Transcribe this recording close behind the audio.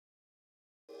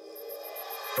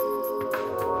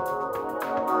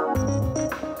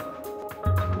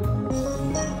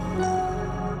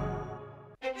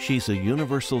She's a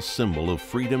universal symbol of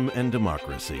freedom and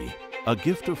democracy, a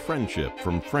gift of friendship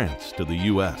from France to the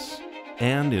U.S.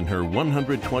 And in her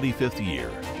 125th year,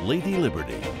 Lady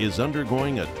Liberty is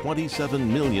undergoing a $27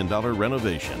 million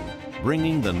renovation,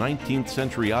 bringing the 19th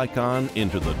century icon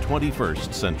into the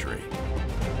 21st century.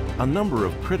 A number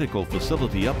of critical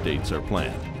facility updates are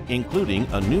planned, including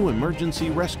a new emergency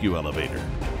rescue elevator.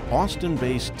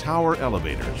 Austin-based Tower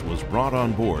Elevators was brought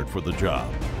on board for the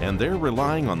job, and they're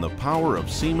relying on the power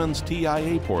of Siemens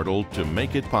TIA Portal to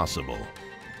make it possible.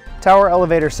 Tower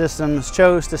Elevator Systems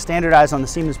chose to standardize on the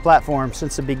Siemens platform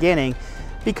since the beginning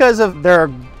because of their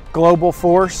global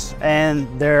force and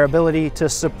their ability to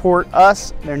support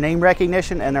us, their name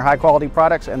recognition, and their high-quality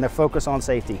products, and their focus on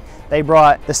safety. They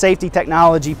brought the safety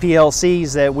technology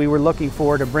PLCs that we were looking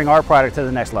for to bring our product to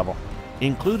the next level.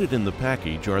 Included in the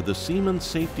package are the Siemens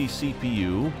Safety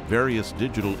CPU, various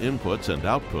digital inputs and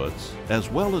outputs, as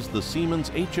well as the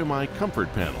Siemens HMI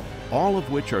Comfort Panel, all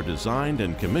of which are designed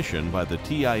and commissioned by the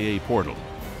TIA Portal.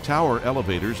 Tower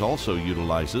Elevators also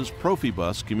utilizes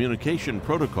Profibus communication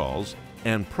protocols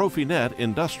and Profinet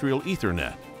Industrial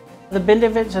Ethernet. The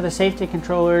benefits of the safety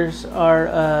controllers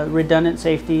are redundant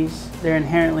safeties. They're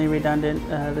inherently redundant.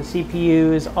 The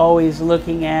CPU is always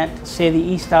looking at, say, the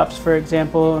e-stops, for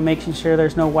example, and making sure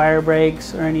there's no wire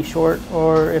breaks or any short,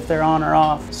 or if they're on or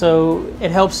off. So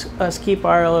it helps us keep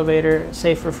our elevator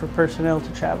safer for personnel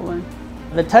to travel in.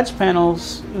 The touch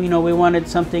panels, we wanted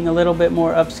something a little bit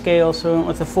more upscale, so we went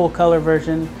with a full color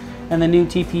version. And the new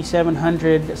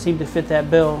TP700 seemed to fit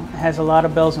that bill. It has a lot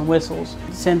of bells and whistles.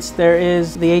 Since there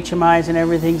is the HMIs and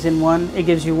everything's in one, it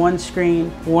gives you one screen,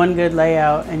 one good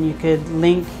layout, and you could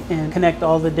link and connect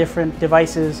all the different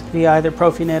devices via either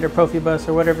Profinet or Profibus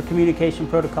or whatever communication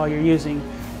protocol you're using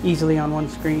easily on one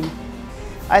screen.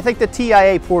 I think the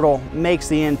TIA portal makes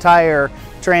the entire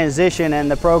transition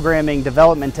and the programming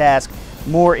development task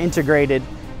more integrated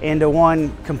into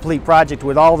one complete project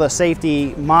with all the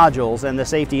safety modules and the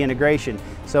safety integration.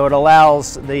 So it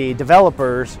allows the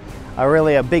developers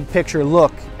really a big picture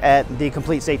look at the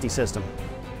complete safety system.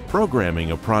 Programming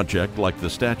a project like the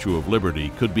Statue of Liberty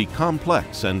could be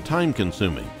complex and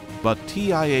time-consuming, but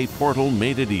TIA Portal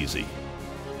made it easy.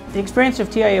 The experience of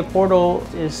TIA Portal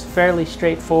is fairly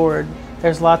straightforward.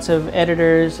 There's lots of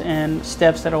editors and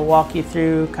steps that'll walk you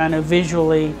through kind of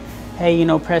visually. Hey,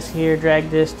 press here, drag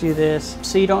this, do this.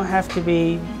 So you don't have to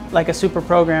be like a super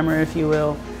programmer, if you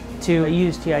will, to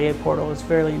use TIA Portal. It's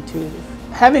fairly intuitive.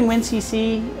 Having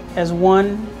WinCC as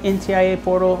one in TIA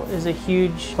Portal is a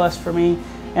huge plus for me,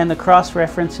 and the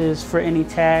cross-references for any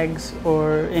tags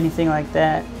or anything like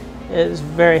that is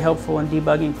very helpful in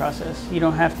debugging process. You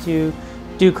don't have to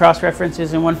do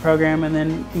cross-references in one program and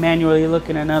then manually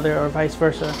look in another, or vice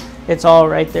versa. It's all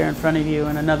right there in front of you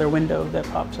in another window that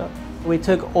pops up. We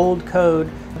took old code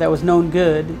that was known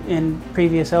good in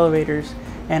previous elevators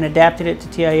and adapted it to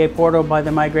TIA Portal by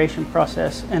the migration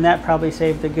process, and that probably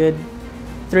saved a good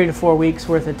 3 to 4 weeks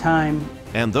worth of time.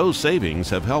 And those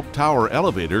savings have helped Tower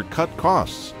Elevator cut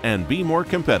costs and be more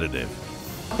competitive.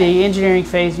 The engineering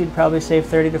phase, you'd probably save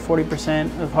 30 to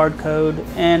 40% of hard code,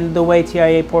 and the way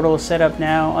TIA Portal is set up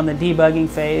now on the debugging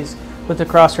phase with the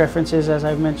cross-references, as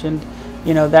I've mentioned,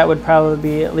 that would probably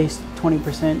be at least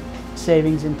 20%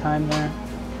 savings in time there.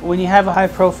 When you have a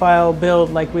high-profile build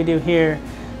like we do here,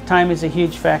 time is a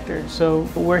huge factor. So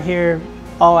we're here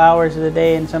all hours of the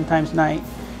day and sometimes night.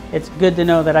 It's good to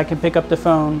know that I can pick up the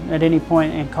phone at any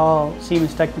point and call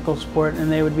Siemens Technical Support,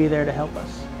 and they would be there to help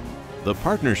us. The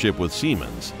partnership with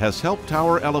Siemens has helped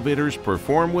Tower Elevators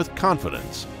perform with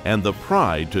confidence and the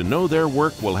pride to know their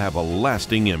work will have a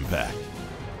lasting impact.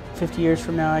 50 years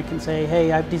from now, I can say,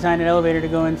 hey, I've designed an elevator to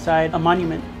go inside a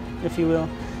monument, if you will.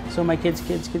 So my kids'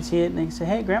 kids could see it and they can say,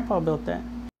 hey, Grandpa built that.